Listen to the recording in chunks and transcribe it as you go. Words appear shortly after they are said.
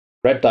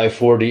Red dye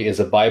 40 is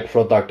a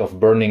byproduct of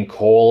burning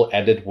coal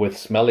added with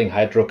smelling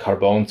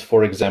hydrocarbons,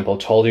 for example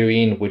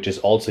toluene, which is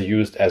also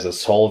used as a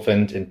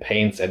solvent in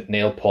paints and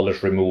nail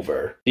polish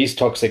remover. These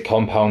toxic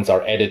compounds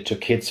are added to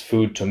kids'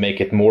 food to make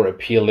it more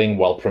appealing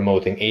while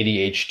promoting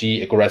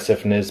ADHD,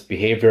 aggressiveness,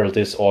 behavioral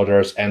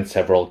disorders, and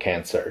several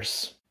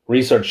cancers.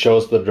 Research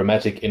shows the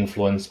dramatic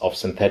influence of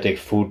synthetic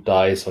food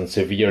dyes on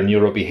severe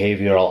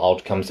neurobehavioral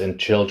outcomes in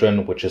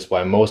children, which is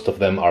why most of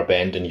them are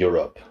banned in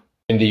Europe.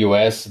 In the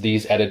US,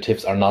 these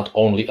additives are not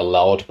only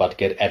allowed but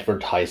get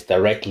advertised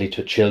directly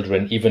to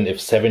children, even if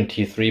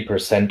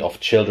 73% of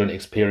children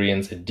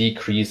experience a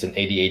decrease in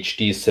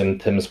ADHD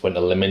symptoms when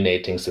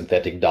eliminating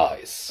synthetic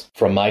dyes.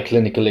 From my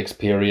clinical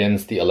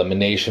experience, the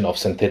elimination of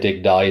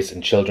synthetic dyes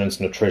in children's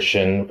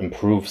nutrition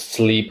improves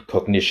sleep,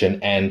 cognition,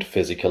 and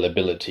physical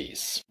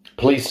abilities.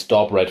 Please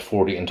stop Red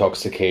 40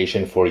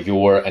 intoxication for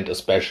your and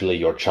especially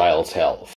your child's health.